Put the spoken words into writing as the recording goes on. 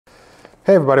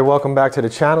Hey everybody, welcome back to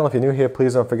the channel. If you're new here,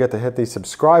 please don't forget to hit the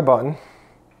subscribe button.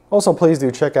 Also, please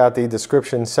do check out the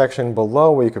description section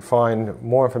below where you can find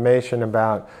more information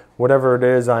about whatever it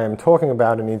is I am talking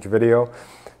about in each video.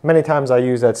 Many times I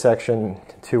use that section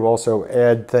to also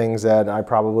add things that I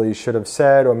probably should have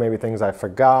said, or maybe things I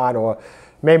forgot, or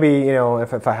maybe, you know,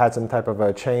 if I had some type of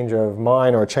a change of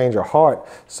mind or a change of heart,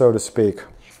 so to speak.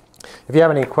 If you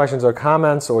have any questions or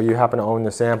comments, or you happen to own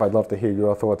this amp, I'd love to hear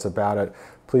your thoughts about it.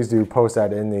 Please do post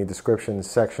that in the description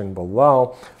section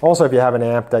below. Also, if you have an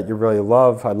amp that you really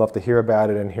love, I'd love to hear about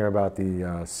it and hear about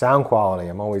the sound quality.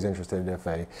 I'm always interested if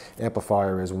an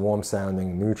amplifier is warm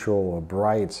sounding, neutral, or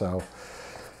bright, so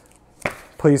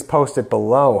please post it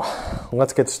below.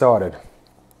 Let's get started.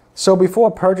 So before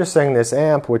purchasing this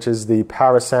amp, which is the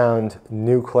Parasound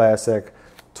New Classic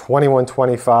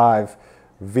 2125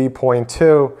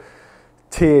 V.2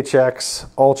 THX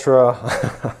Ultra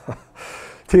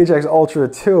THX Ultra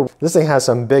 2. This thing has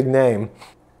some big name.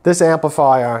 This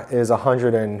amplifier is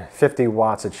 150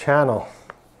 watts a channel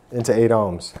into 8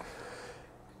 ohms.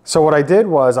 So what I did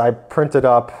was I printed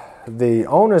up the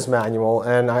owner's manual,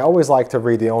 and I always like to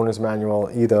read the owner's manual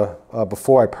either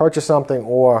before I purchase something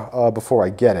or before I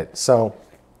get it. So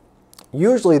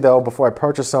usually though, before I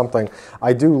purchase something,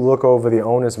 I do look over the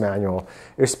owner's manual,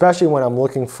 especially when I'm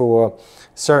looking for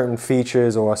certain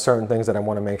features or certain things that I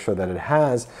want to make sure that it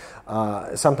has.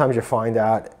 Sometimes you find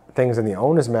out things in the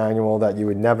owner's manual that you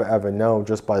would never ever know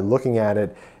just by looking at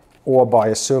it or by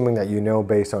assuming that you know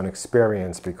based on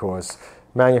experience, because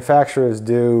manufacturers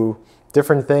do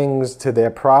different things to their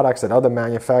products that other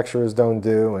manufacturers don't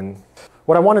do. And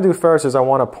what I want to do first is I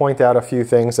want to point out a few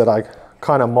things that I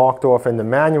kind of marked off in the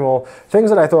manual, things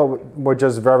that I thought were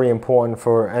just very important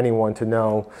for anyone to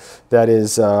know that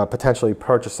is potentially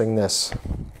purchasing this.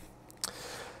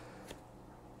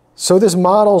 So this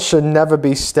model should never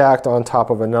be stacked on top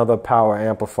of another power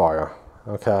amplifier,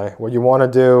 okay? What you want to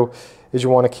do is you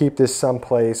want to keep this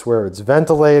someplace where it's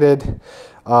ventilated.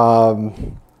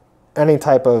 Any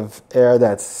type of air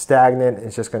that's stagnant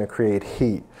is just going to create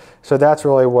heat. So that's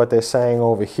really what they're saying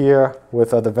over here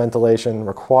with the ventilation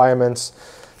requirements.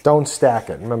 Don't stack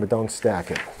it. Remember, don't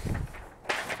stack it.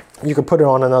 You can put it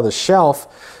on another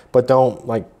shelf, but don't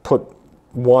like put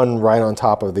one right on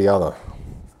top of the other.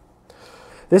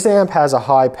 This amp has a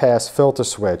high pass filter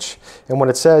switch, and what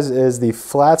it says is the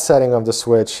flat setting of the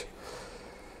switch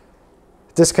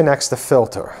disconnects the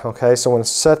filter. Okay, so when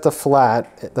it's set to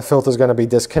flat, the filter is going to be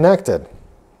disconnected.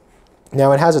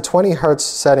 Now it has a 20 hertz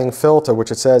setting filter,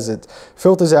 which it says it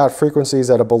filters out frequencies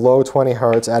that are below 20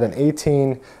 hertz at an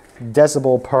 18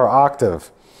 decibel per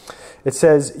octave. It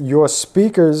says your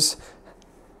speakers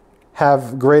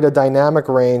have greater dynamic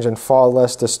range and far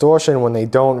less distortion when they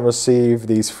don't receive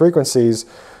these frequencies,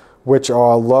 which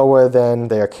are lower than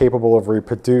they are capable of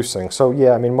reproducing. So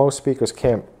yeah, I mean, most speakers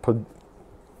can't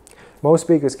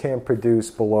produce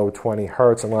below 20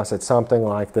 hertz unless it's something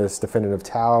like this Definitive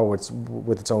Tower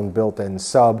with its own built-in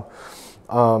sub.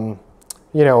 You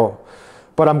know,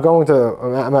 but I'm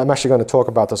actually going to talk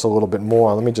about this a little bit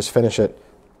more. Let me just finish it.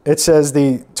 It says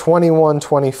the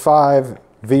 2125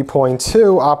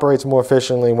 V.2 operates more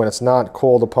efficiently when it's not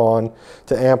called upon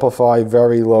to amplify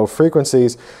very low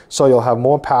frequencies, so you'll have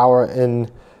more power in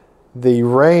the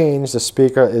range the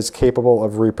speaker is capable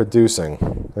of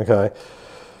reproducing. Okay.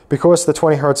 Because the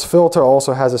 20 hertz filter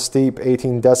also has a steep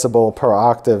 18 decibel per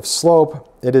octave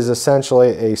slope, it is essentially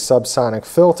a subsonic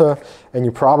filter, and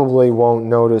you probably won't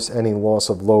notice any loss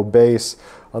of low bass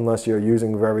unless you're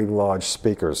using very large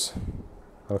speakers.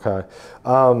 Okay.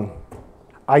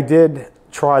 I did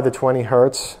try the 20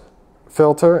 hertz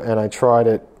filter, and I tried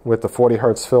it with the 40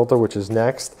 hertz filter, which is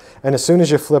next. And as soon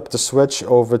as you flip the switch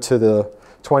over to the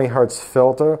 20 hertz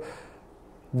filter,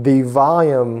 the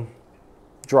volume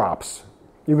drops.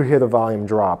 You could hear the volume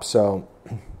drop. So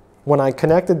when I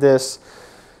connected this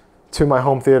to my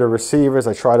home theater receivers,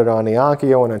 I tried it on the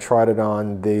Onkyo and I tried it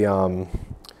on the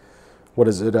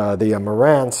the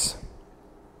Marantz.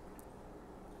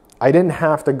 I didn't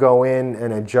have to go in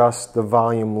and adjust the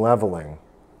volume leveling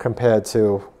compared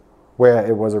to where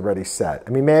it was already set. I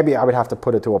mean, maybe I would have to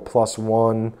put it to a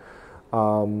 +1,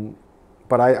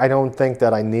 but I don't think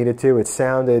that I needed to. It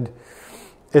sounded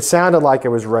like it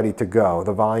was ready to go.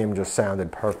 The volume just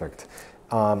sounded perfect.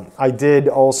 I did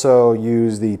also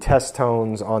use the test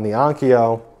tones on the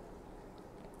Onkyo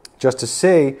just to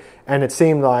see, and it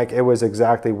seemed like it was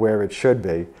exactly where it should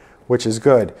be, which is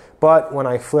good. But when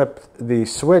I flipped the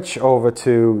switch over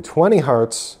to 20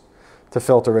 hertz to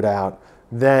filter it out,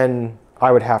 then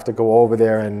I would have to go over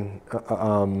there and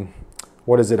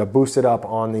boost it up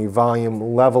on the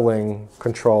volume leveling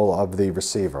control of the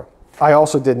receiver. I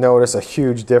also did notice a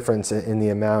huge difference in the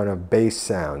amount of bass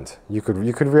sound. You could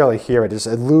really hear it.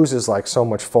 It loses like so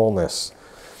much fullness.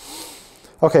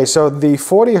 Okay, so the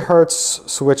 40 hertz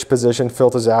switch position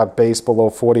filters out bass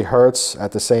below 40 hertz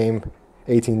at the same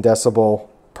 18 decibel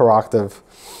per octave.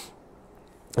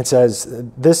 It says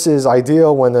this is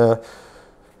ideal when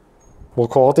we'll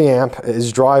call it the amp,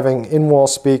 is driving in-wall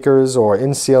speakers or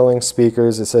in-ceiling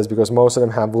speakers. It says because most of them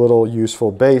have little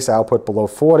useful bass output below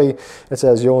 40. It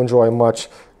says you'll enjoy much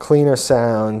cleaner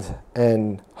sound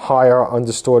and higher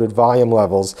undistorted volume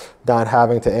levels. Not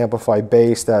having to amplify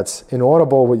bass that's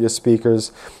inaudible with your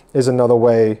speakers is another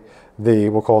way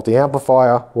we'll call it the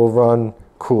amplifier, will run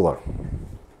cooler.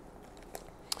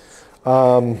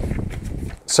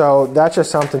 So that's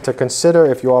just something to consider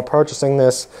if you are purchasing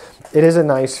this. It is a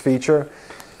nice feature.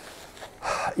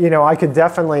 You know, I can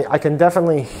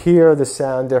definitely hear the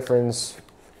sound difference,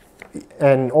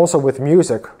 and also with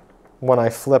music when I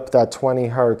flip that 20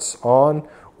 hertz on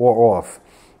or off.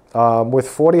 With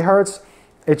 40 hertz,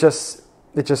 it just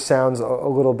sounds a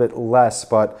little bit less,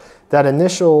 but that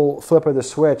initial flip of the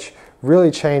switch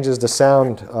really changes the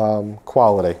sound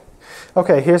quality.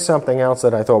 Okay, here's something else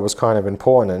that I thought was kind of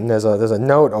important, and there's a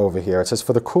note over here. It says,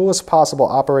 for the coolest possible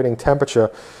operating temperature,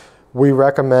 we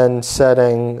recommend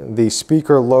setting the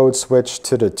speaker load switch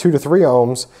to the 2 to 3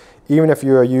 ohms, even if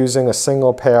you are using a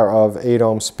single pair of 8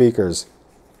 ohm speakers.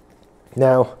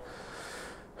 Now,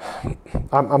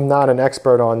 I'm not an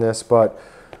expert on this, but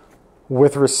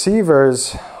with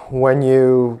receivers, when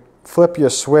you flip your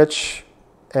switch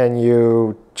and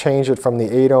you change it from the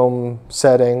 8 ohm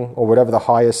setting or whatever the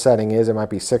highest setting is, it might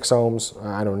be 6 ohms,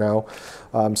 I don't know.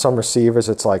 Some receivers,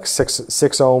 it's like 6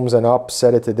 ohms and up,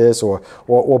 set it to this, or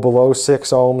below 6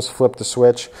 ohms, flip the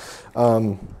switch.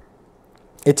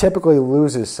 It typically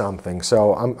loses something.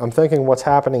 So I'm thinking what's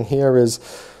happening here is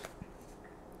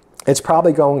it's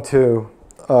probably going to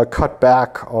cut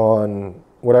back on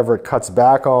whatever it cuts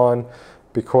back on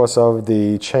because of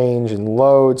the change in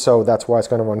load, so that's why it's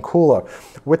going to run cooler.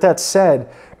 With that said,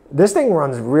 this thing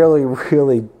runs really,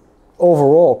 really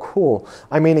overall cool.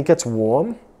 I mean, it gets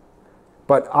warm,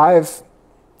 but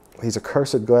these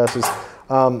accursed glasses,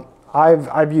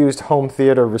 I've used home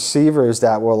theater receivers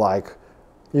that were like,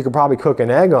 you could probably cook an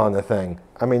egg on the thing.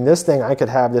 I mean, this thing, I could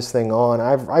have this thing on.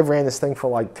 I've ran this thing for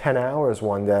like 10 hours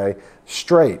one day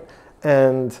straight,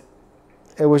 and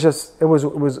it was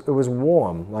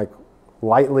warm, like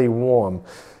lightly warm.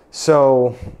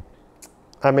 So,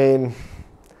 I mean,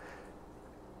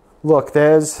 look,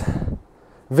 there's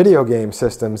video game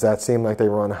systems that seem like they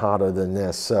run hotter than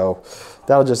this, so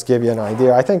that'll just give you an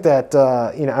idea. I think that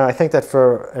I think that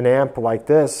for an amp like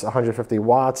this, 150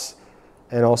 watts,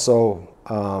 and also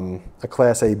a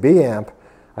Class AB amp,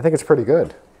 I think it's pretty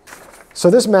good. So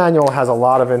this manual has a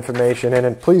lot of information in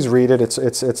it. Please read it.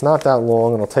 It's not that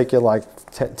long. It'll take you like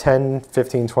 10,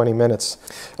 15, 20 minutes.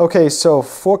 Okay, so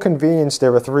for convenience,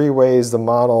 there are 3 ways the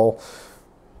model,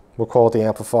 we'll call it the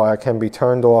amplifier, can be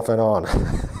turned off and on.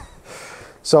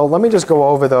 So let me just go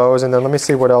over those, and then let me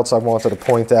see what else I wanted to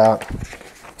point out.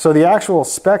 So the actual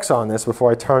specs on this,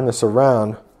 before I turn this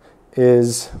around,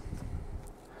 is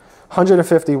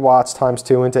 150 watts times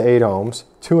 2 into 8 ohms,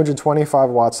 225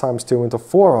 watts times 2 into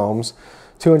 4 ohms,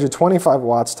 225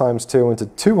 watts times 2 into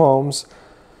 2 ohms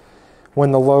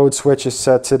when the load switch is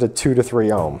set to the 2 to 3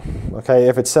 ohm. Okay,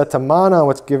 if it's set to mono,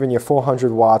 it's giving you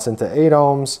 400 watts into 8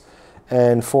 ohms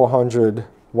and 400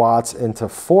 watts into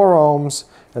 4 ohms,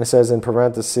 and it says in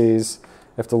parentheses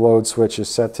if the load switch is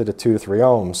set to the 2 to 3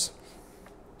 ohms.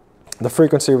 The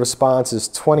frequency response is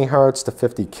 20 hertz to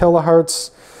 50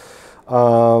 kilohertz.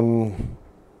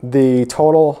 The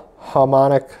total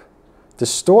harmonic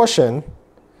distortion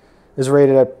is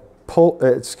rated at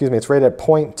it's rated at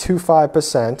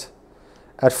 0.25%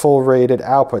 at full rated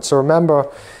output. So remember,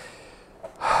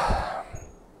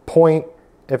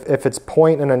 if it's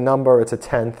point and a number, it's a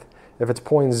tenth. If it's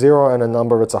 0.0 and a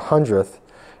number, it's a hundredth.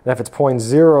 And if it's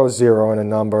 0.00 and a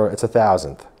number, it's a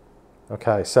thousandth.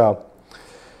 Okay, so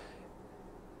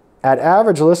at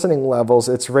average listening levels,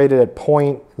 it's rated at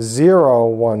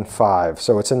 0.015,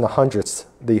 so it's in the hundredths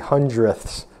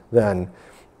then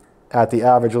at the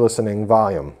average listening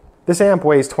volume. This amp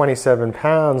weighs 27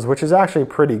 pounds, which is actually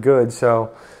pretty good,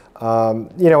 so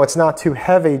it's not too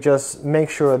heavy. Just make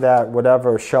sure that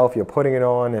whatever shelf you're putting it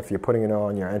on, if you're putting it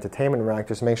on your entertainment rack,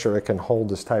 just make sure it can hold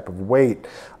this type of weight.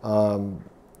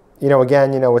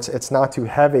 Again, it's not too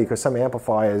heavy, because some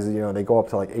amplifiers, they go up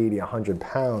to like 80, 100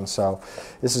 pounds, so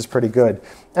this is pretty good.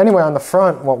 Anyway, on the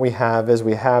front, what we have is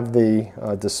we have the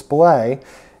display,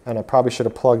 and I probably should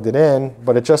have plugged it in,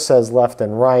 but it just says left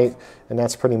and right, and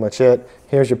that's pretty much it.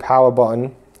 Here's your power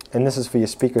button. and this is for your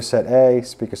speaker set A,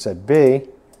 speaker set B, and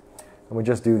we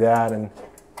just do that, and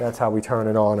that's how we turn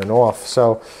it on and off.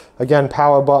 So again,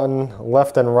 power button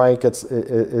left and right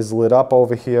is lit up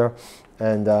over here,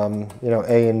 and you know,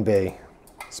 A and B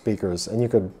speakers, and you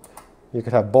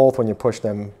could have both when you push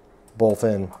them both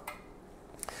in.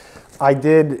 I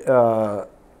did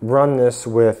run this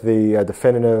with the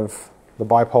definitive, the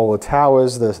bipolar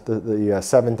towers, the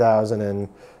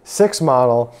 7006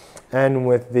 model, and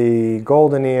with the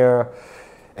GoldenEar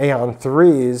Aeon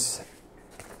 3s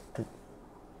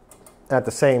at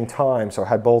the same time. So I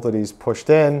had both of these pushed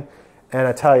in, and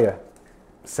I tell you,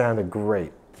 sounded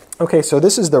great. Okay, so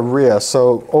this is the rear.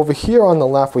 So over here on the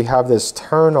left, we have this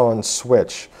turn on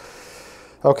switch.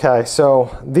 Okay,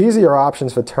 so these are your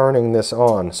options for turning this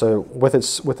on. So with it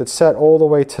set all the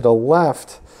way to the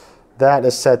left, that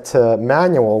is set to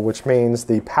manual, which means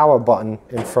the power button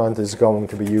in front is going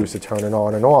to be used to turn it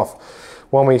on and off.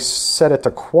 When we set it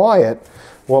to quiet,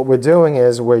 what we're doing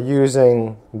is we're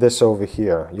using this over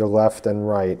here, your left and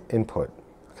right input.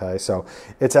 Okay, so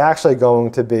it's actually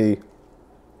going to be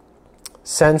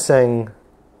sensing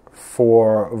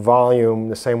for volume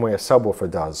the same way a subwoofer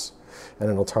does, and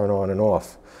it'll turn on and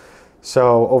off.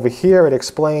 So over here it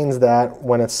explains that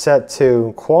when it's set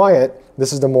to quiet,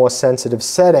 this is the more sensitive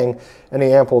setting, and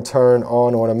the amp will turn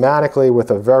on automatically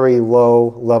with a very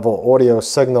low level audio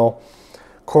signal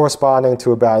corresponding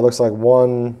to about, it looks like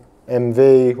 1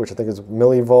 MV, which I think is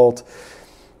millivolt.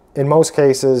 In most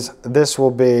cases, this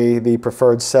will be the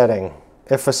preferred setting.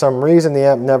 If for some reason the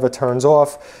amp never turns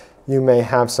off, you may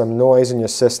have some noise in your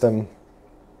system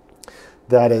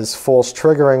that is false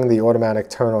triggering the automatic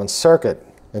turn on circuit.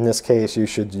 In this case, you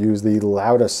should use the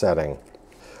louder setting.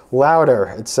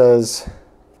 Louder, it says,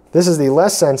 this is the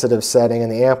less sensitive setting,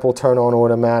 and the amp will turn on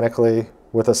automatically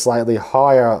with a slightly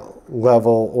higher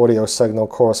level audio signal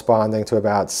corresponding to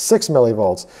about 6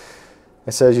 millivolts.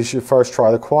 It says you should first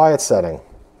try the quiet setting.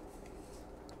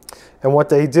 And what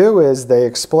they do is they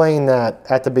explain that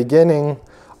at the beginning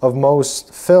of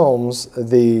most films,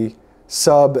 the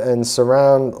sub and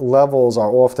surround levels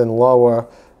are often lower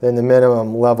than the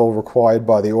minimum level required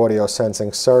by the audio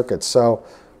sensing circuit. So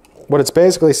what it's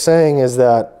basically saying is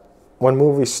that when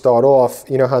movies start off,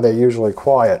 you know how they're usually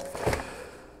quiet.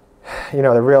 You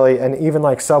know, they're really, and even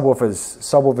like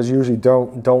subwoofers usually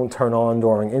don't turn on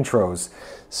during intros.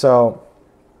 So,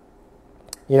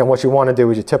 you know, what you want to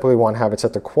do is you typically want to have it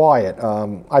set to quiet.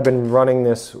 I've been running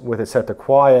this with it set to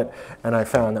quiet, and I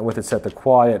found that with it set to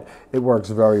quiet, it works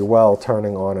very well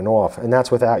turning on and off. And that's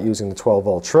without using the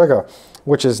 12-volt trigger,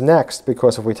 which is next,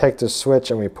 because if we take this switch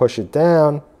and we push it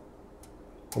down,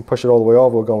 and push it all the way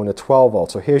over, we'll go into 12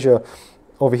 volts. So here's your,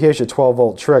 over here's your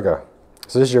 12-volt trigger.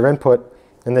 So this is your input,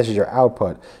 and this is your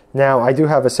output. Now, I do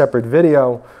have a separate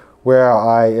video where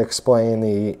I explain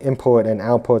the input and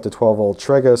output to 12-volt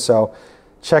trigger, so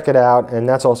check it out, and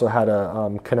that's also how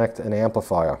to connect an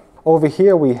amplifier. Over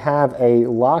here we have a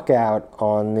lockout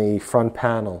on the front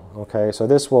panel, okay? So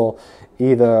this will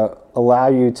either allow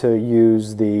you to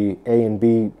use the A and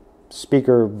B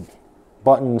speaker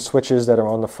button switches that are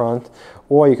on the front,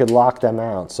 or you could lock them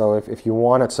out. So if you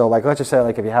want it, so like let's just say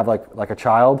like if you have like a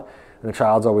child, and the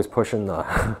child's always pushing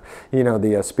the, you know,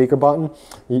 the speaker button,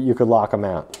 you could lock them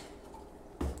out.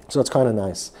 So it's kind of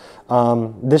nice.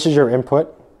 This is your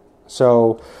input.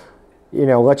 So, you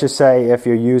know, let's just say if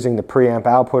you're using the preamp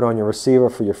output on your receiver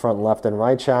for your front left and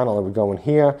right channel, it would go in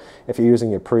here. If you're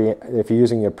using your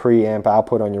preamp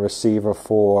output on your receiver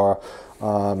for, you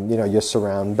know, your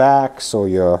surround backs or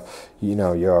your, you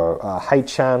know, your height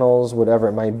channels, whatever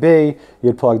it might be,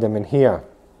 you'd plug them in here.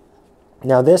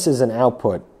 Now this is an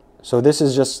output. So this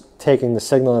is just taking the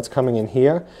signal that's coming in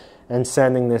here and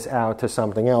sending this out to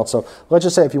something else. So let's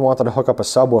just say if you wanted to hook up a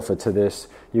subwoofer to this,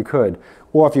 you could.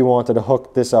 Or if you wanted to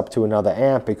hook this up to another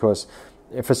amp, because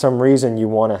if for some reason you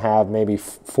want to have maybe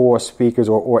 4 speakers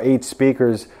or 8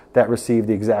 speakers that receive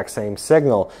the exact same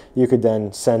signal, you could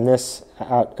then send this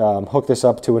out, hook this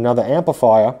up to another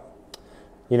amplifier,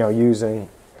 you know, using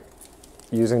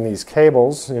these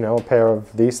cables, you know, a pair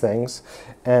of these things,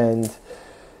 and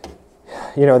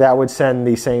you know, that would send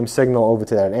the same signal over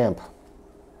to that amp.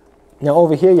 Now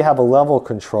over here you have a level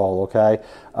control, okay?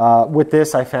 With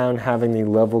this I found having the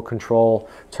level control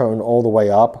turned all the way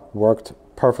up worked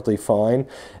perfectly fine.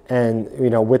 And you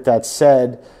know, with that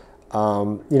said,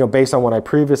 you know, based on what I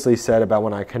previously said about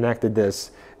when I connected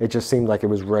this, it just seemed like it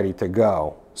was ready to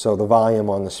go. So the volume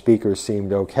on the speakers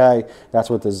seemed okay. That's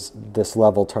what this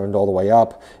level turned all the way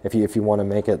up. If you want to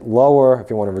make it lower, if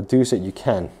you want to reduce it, you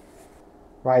can.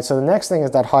 Right, so the next thing is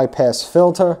that high pass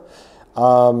filter,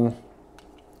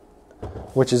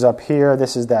 which is up here.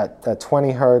 This is that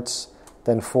 20 hertz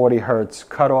then 40 hertz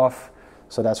cutoff,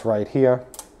 so that's right here.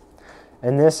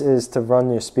 And this is to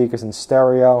run your speakers in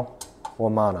stereo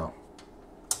or mono.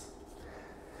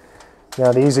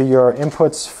 Now these are your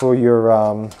inputs for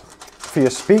your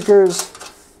speakers.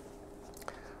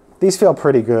 These feel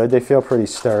pretty good. They feel pretty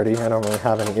sturdy. I don't really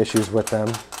have any issues with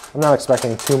them. I'm not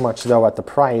expecting too much though at the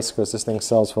price, because this thing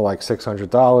sells for like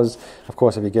 $600. Of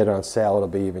course, if you get it on sale, it'll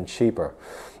be even cheaper.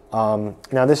 Now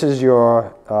this is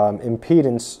your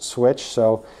impedance switch.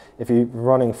 So if you're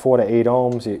running 4 to 8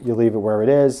 ohms, you leave it where it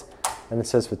is. And it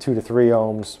says for 2 to 3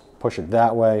 ohms, push it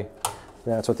that way.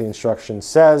 And that's what the instruction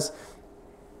says.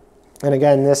 And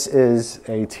again, this is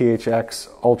a THX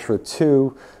Ultra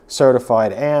 2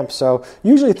 certified amp. So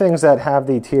usually things that have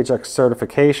the THX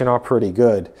certification are pretty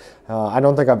good. I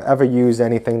don't think I've ever used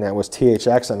anything that was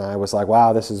THX and I was like,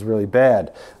 wow, this is really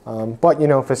bad. But you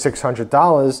know, for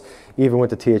 $600, even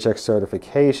with the THX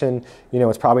certification, you know,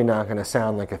 it's probably not going to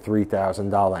sound like a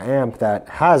 $3,000 amp that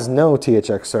has no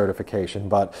THX certification.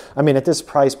 But I mean, at this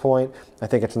price point, I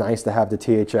think it's nice to have the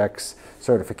THX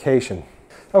certification.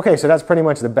 Okay, so that's pretty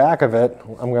much the back of it.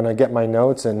 I'm going to get my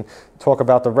notes and talk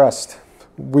about the rest.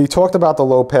 We talked about the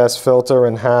low-pass filter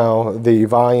and how the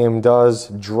volume does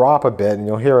drop a bit, and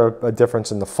you'll hear a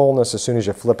difference in the fullness as soon as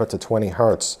you flip it to 20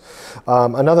 hertz.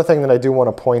 Another thing that I do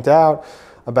want to point out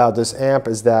about this amp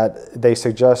is that they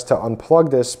suggest to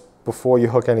unplug this before you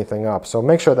hook anything up. So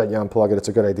make sure that you unplug it. It's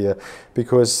a good idea,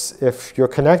 because if you're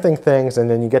connecting things and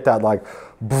then you get that like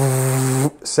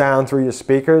sound through your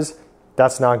speakers,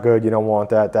 that's not good. You don't want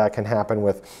that. That can happen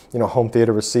with, you know, home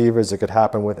theater receivers. It could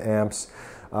happen with amps.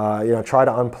 You know, try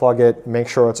to unplug it, make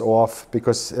sure it's off,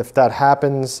 because if that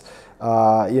happens,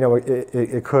 you know,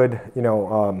 it could, you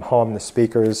know, harm the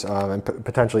speakers and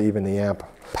potentially even the amp.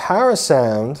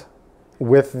 Parasound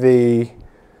with the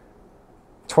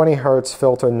 20 hertz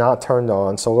filter not turned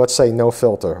on, so let's say no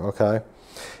filter, okay?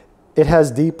 It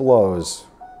has deep lows.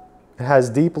 It has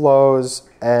deep lows,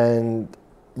 and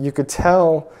you could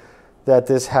tell that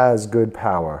this has good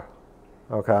power,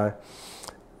 okay?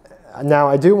 Now,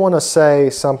 I do want to say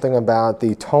something about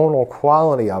the tonal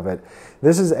quality of it.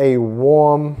 This is a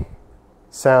warm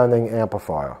sounding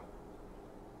amplifier,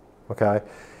 okay?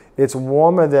 It's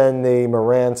warmer than the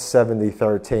Marantz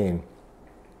 7013.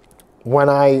 When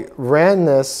I ran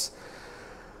this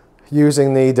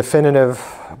using the definitive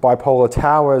bipolar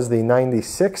towers, the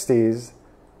 9060s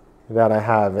that I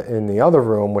have in the other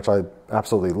room, which I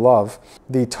absolutely love,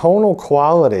 the tonal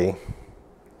quality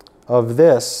of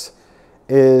this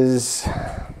is,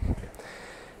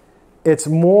 it's a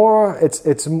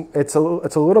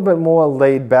little bit more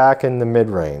laid back in the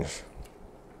mid-range.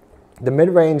 The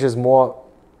mid-range is more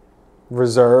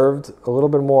reserved, a little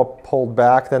bit more pulled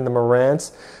back than the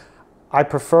Marantz. I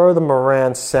prefer the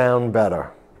Marantz sound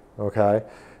better, okay?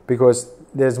 Because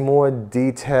there's more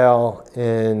detail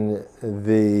in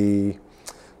the,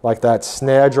 like that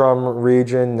snare drum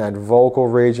region, that vocal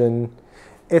region.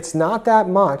 It's not that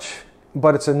much,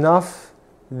 but it's enough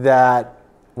that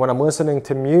when I'm listening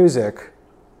to music,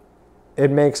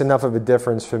 it makes enough of a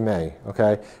difference for me,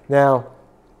 okay? Now,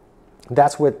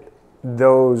 that's with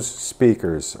those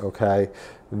speakers, okay?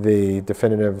 The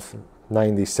definitive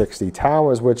 9060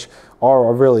 towers, which are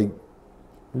a really,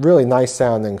 really nice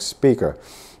sounding speaker.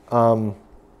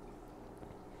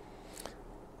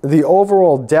 The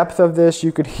overall depth of this,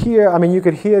 you could hear, I mean, you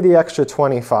could hear the extra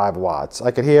 25 watts.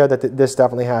 I could hear that this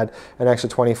definitely had an extra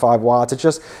 25 watts. It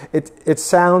just, it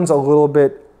sounds a little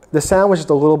bit, the sound was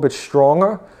just a little bit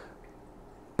stronger.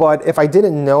 But if I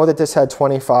didn't know that this had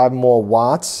 25 more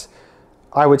watts,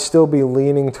 I would still be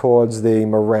leaning towards the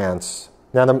Marantz.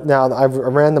 Now I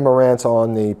ran the Marantz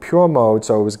on the pure mode,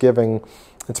 so it was giving,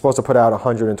 it's supposed to put out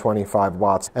 125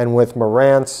 watts. And with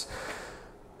Marantz,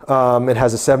 it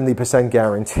has a 70%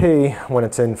 guarantee when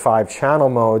it's in 5-channel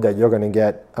mode that you're going to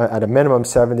get at a minimum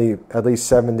at least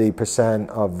 70%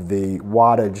 of the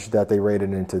wattage that they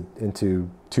rated into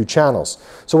 2 channels.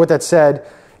 So with that said,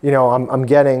 you know, I'm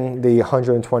getting the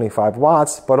 125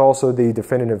 watts, but also the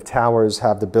definitive towers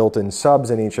have the built-in subs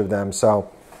in each of them.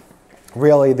 So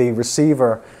really the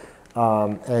receiver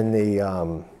and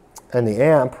the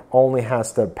amp only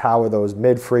has to power those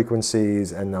mid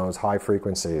frequencies and those high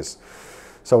frequencies.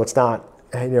 So it's not,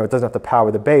 you know, it doesn't have to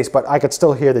power the bass, but I could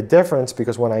still hear the difference,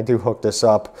 because when I do hook this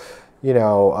up, you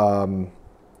know,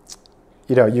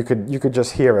 you could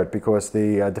just hear it, because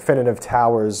the definitive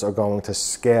towers are going to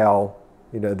scale.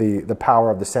 You know, the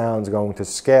power of the sound is going to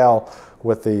scale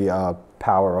with the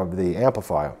power of the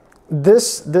amplifier.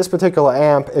 This particular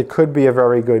amp, it could be a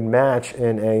very good match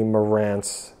in a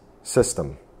Marantz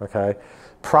system. Okay,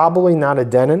 probably not a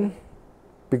Denon,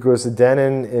 because the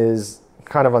Denon is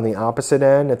kind of on the opposite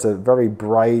end. It's a very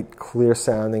bright, clear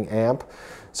sounding amp.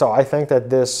 So I think that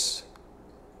this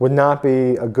would not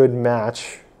be a good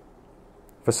match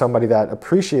for somebody that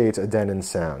appreciates a Denon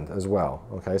sound as well.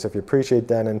 Okay, so if you appreciate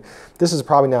Denon, this is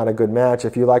probably not a good match.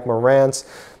 If you like Marantz,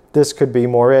 this could be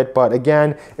more it, but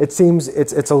again, it seems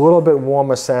it's a little bit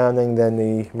warmer sounding than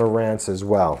the Marantz as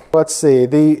well. Let's see,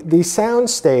 the sound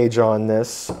stage on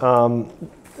this,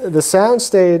 the sound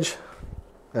stage,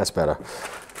 that's better.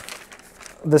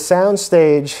 The sound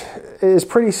stage is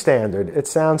pretty standard. It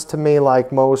sounds to me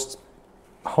like most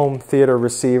home theater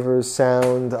receivers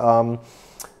sound.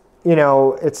 You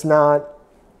know, it's not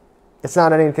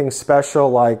anything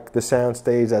special like the sound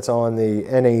stage that's on the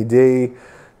NAD,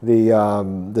 the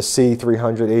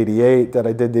C388 that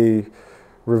I did the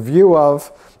review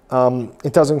of.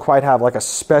 It doesn't quite have like a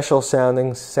special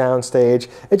sounding sound stage.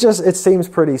 It seems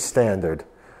pretty standard.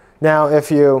 Now, if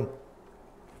you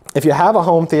have a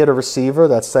home theater receiver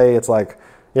that, say, it's like,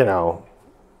 you know,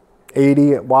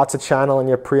 80 watts a channel in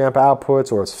your preamp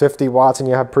outputs, or it's 50 watts and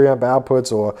you have preamp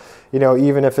outputs, or, you know,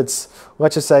 even if it's,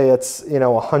 let's just say it's, you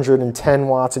know, 110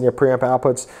 watts in your preamp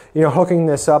outputs, you know, hooking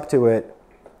this up to it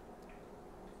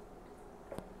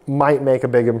might make a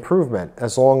big improvement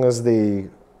as long as the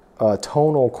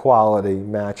tonal quality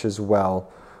matches well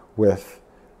with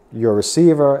your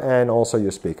receiver and also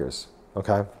your speakers,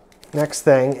 okay? Next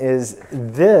thing is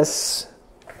this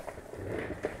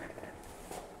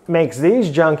makes these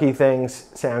junky things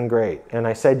sound great. And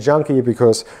I say junky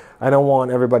because I don't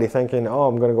want everybody thinking, oh,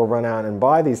 I'm going to go run out and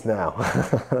buy these now.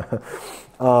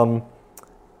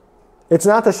 It's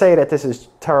not to say that this is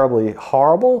terribly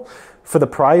horrible. For the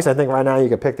price, I think right now you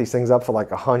could pick these things up for like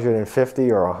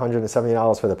 $150 or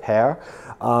 $170 for the pair.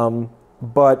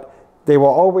 But they were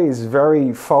always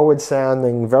very forward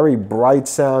sounding, very bright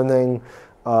sounding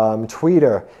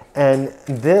tweeter. And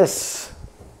this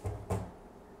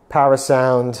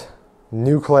Parasound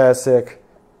New Classic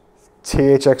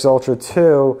THX Ultra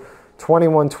 2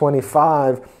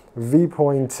 2125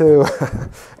 V.2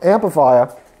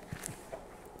 amplifier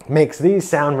makes these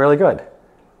sound really good.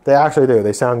 They actually do.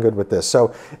 They sound good with this.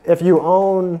 So if you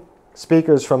own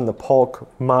speakers from the Polk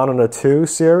Monitor 2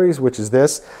 series, which is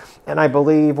this, and I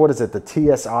believe, what is it, the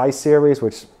TSI series,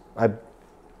 which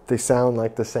they sound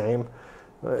like the same.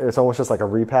 It's almost just like a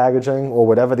repackaging, or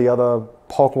whatever the other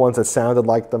Polk ones that sounded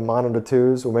like the Monitor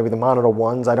 2s, or maybe the Monitor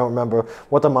 1s. I don't remember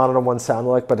what the Monitor 1s sounded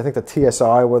like, but I think the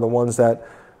TSI were the ones that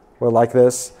were like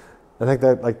this. I think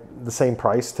they're like the same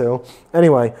price too.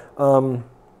 Anyway,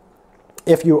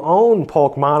 if you own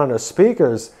Polk Monitor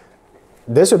speakers,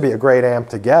 this would be a great amp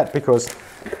to get, because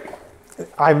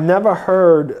I've never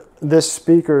heard this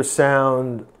speaker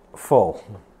sound full.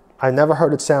 I never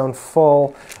heard it sound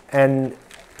full, and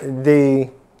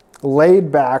the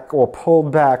laid back or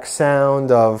pulled back sound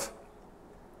of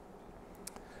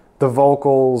the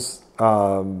vocals,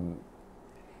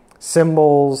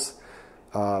 cymbals,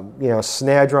 you know,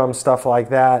 snare drum, stuff like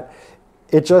that,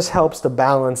 it just helps to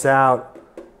balance out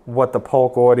what the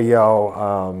Polk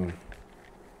audio,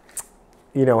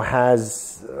 you know,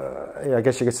 has, I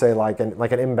guess you could say like an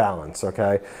imbalance,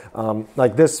 okay?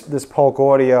 Like this Polk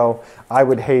audio, I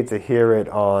would hate to hear it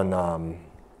on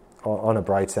a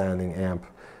bright sounding amp.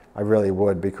 I really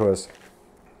would, because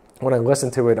when I listen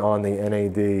to it on the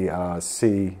NAD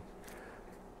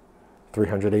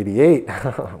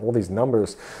C388, all these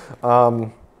numbers,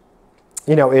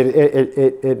 you know,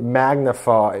 it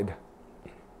magnified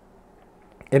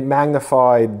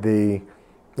the,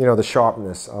 you know, the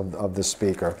sharpness of the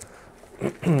speaker.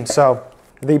 So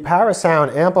the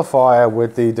Parasound amplifier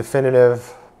with the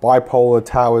definitive bipolar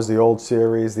towers, the old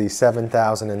series, the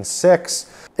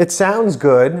 7006, it sounds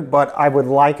good, but I would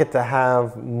like it to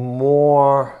have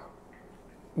more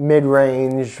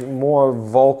mid-range, more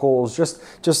vocals, just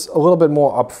a little bit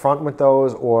more upfront with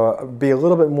those, or be a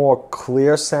little bit more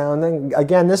clear sounding.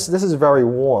 Again, this is very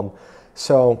warm,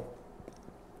 so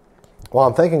while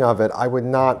I'm thinking of it, I would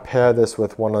not pair this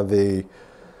with one of the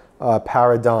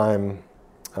Paradigm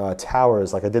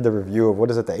towers. Like I did the review of, what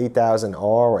is it, the 8000R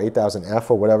or 8000F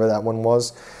or whatever that one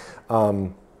was.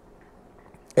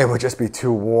 It would just be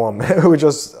too warm. It would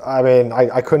just, I mean,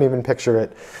 I couldn't even picture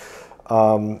it.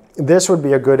 This would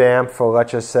be a good amp for,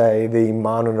 let's just say, the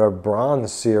Monitor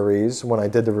Bronze series. When I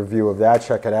did the review of that,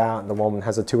 check it out. The one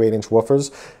has the two 8-inch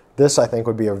woofers. This, I think,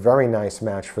 would be a very nice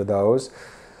match for those.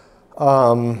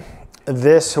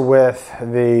 This with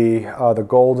the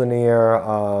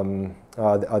GoldenEar,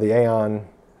 the Aeon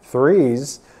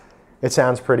 3s, it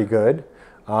sounds pretty good.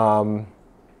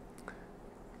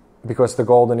 Because the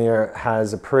GoldenEar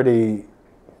has a pretty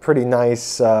pretty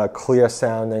nice, clear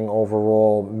sounding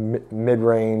overall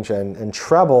mid-range and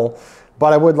treble,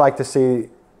 but I would like to see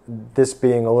this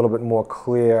being a little bit more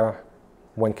clear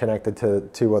when connected to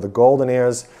the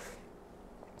GoldenEars.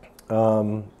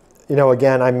 You know,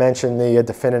 again, I mentioned the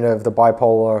definitive, the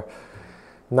bipolar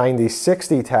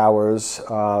 9060 towers.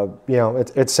 You know,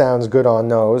 it sounds good on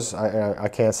those. I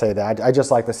can't say that. I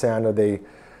just like the sound of the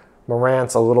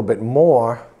Marantz a little bit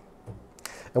more.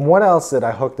 And what else did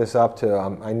I hook this up to?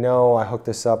 I know I hooked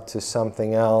this up to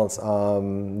something else.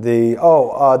 The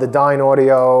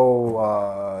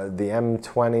Dynaudio, the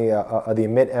M20, the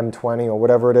Emit M20 or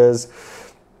whatever it is.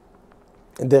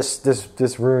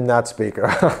 This ruined that speaker.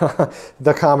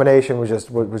 The combination was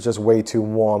just way too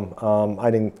warm.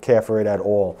 I didn't care for it at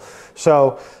all.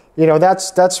 So, you know,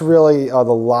 that's really the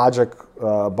logic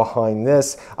behind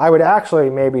this. I would actually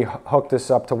maybe hook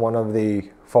this up to one of the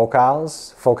Focal.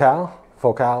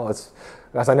 It's,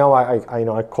 as I know,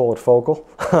 I call it focal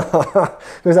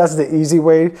because that's the easy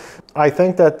way. I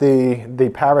think that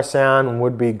the Parasound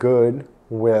would be good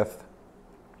with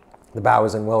the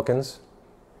Bowers & Wilkins,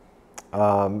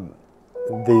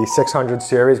 the 600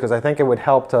 series, because I think it would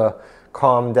help to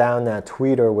calm down that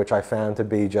tweeter, which I found to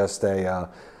be just a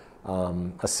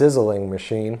sizzling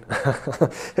machine.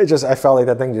 I felt like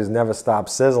that thing just never stopped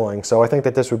sizzling. So I think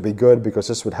that this would be good because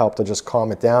this would help to just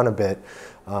calm it down a bit.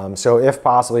 So if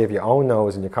possibly, if you own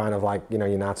those and you're kind of like, you know,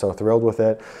 you're not so thrilled with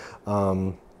it,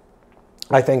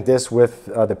 I think this with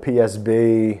the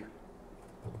PSB,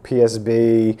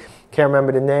 can't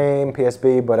remember the name,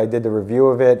 PSB, but I did the review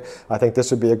of it. I think this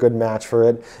would be a good match for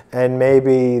it. And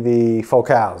maybe the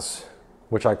Focals,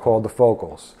 which I called the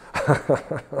Focals.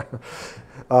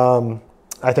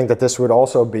 I think that this would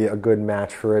also be a good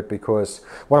match for it because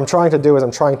what I'm trying to do is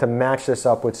I'm trying to match this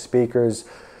up with speakers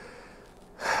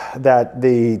that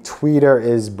the tweeter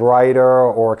is brighter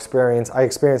or I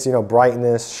experience, you know,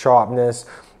 brightness, sharpness,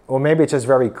 or maybe it's just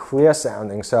very clear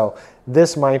sounding. So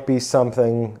this might be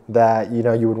something that, you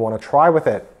know, you would want to try with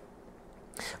it.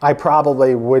 I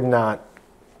probably would not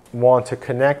want to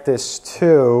connect this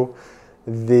to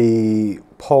the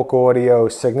Polk Audio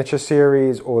Signature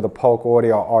Series or the Polk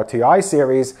Audio RTI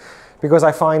Series because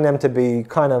I find them to be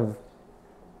kind of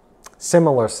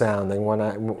similar sounding. When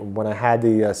I had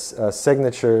the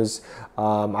signatures,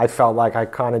 I felt like I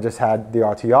kind of just had the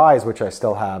RTIs, which I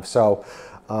still have. So,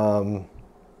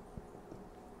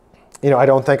 you know, I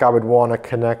don't think I would want to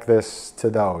connect this to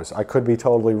those. I could be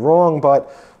totally wrong,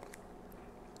 but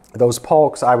those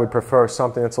Polks, I would prefer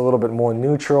something that's a little bit more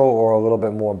neutral or a little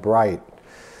bit more bright.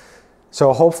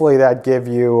 So hopefully that gave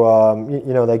you,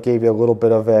 you know, that gave you a little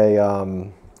bit of a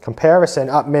comparison.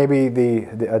 Maybe the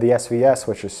SVS,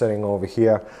 which is sitting over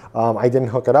here. I didn't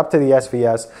hook it up to the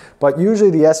SVS, but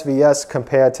usually the SVS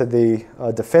compared to the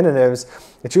definitives,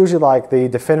 it's usually like the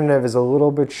definitive is a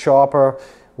little bit sharper,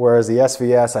 whereas the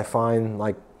SVS, I find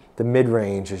like the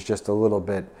mid-range is just a little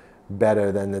bit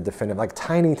better than the definitive, like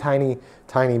tiny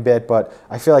bit, but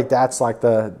I feel like that's like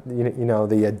the, you know,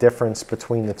 the difference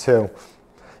between the two.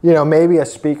 You know, maybe a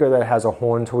speaker that has a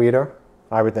horn tweeter.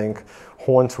 I would think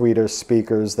horn tweeters,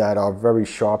 speakers that are very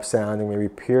sharp sounding, maybe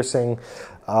piercing.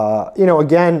 You know,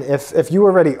 again, if you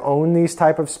already own these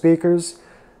type of speakers,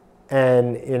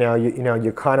 and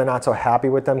you're kind of not so happy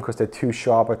with them because they're too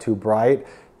sharp or too bright,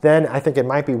 then I think it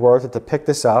might be worth it to pick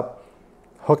this up,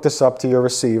 hook this up to your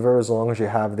receiver as long as you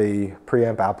have the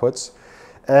preamp outputs,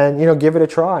 and, you know, give it a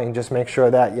try and just make sure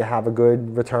that you have a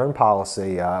good return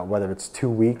policy, whether it's 2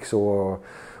 weeks or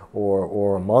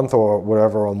a month or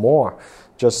whatever or more.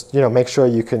 Just, you know, make sure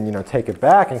you can, you know, take it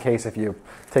back in case if you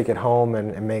take it home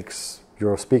and it makes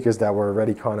your speakers that were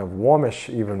already kind of warmish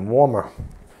even warmer.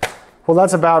 Well,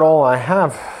 that's about all I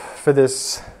have for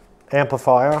this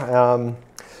amplifier.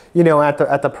 You know, at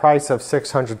the price of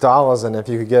 $600, and if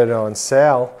you could get it on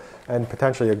sale, and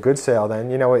potentially a good sale,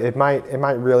 then, you know, it might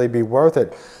really be worth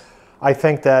it. I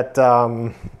think that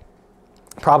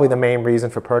probably the main reason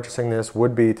for purchasing this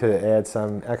would be to add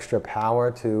some extra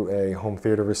power to a home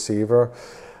theater receiver.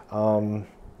 You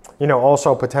know,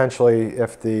 also potentially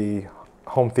if the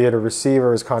home theater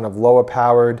receiver is kind of lower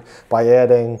powered, by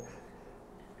adding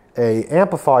a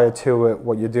amplifier to it,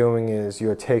 what you're doing is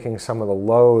you're taking some of the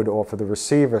load off of the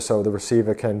receiver so the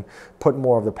receiver can put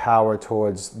more of the power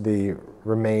towards the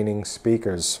remaining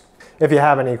speakers. If you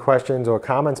have any questions or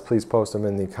comments, please post them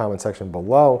in the comment section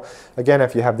below. Again,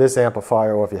 if you have this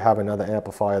amplifier or if you have another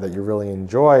amplifier that you really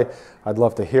enjoy, I'd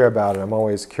love to hear about it. I'm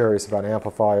always curious about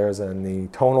amplifiers and the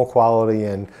tonal quality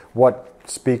and what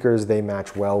speakers they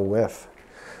match well with.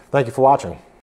 Thank you for watching.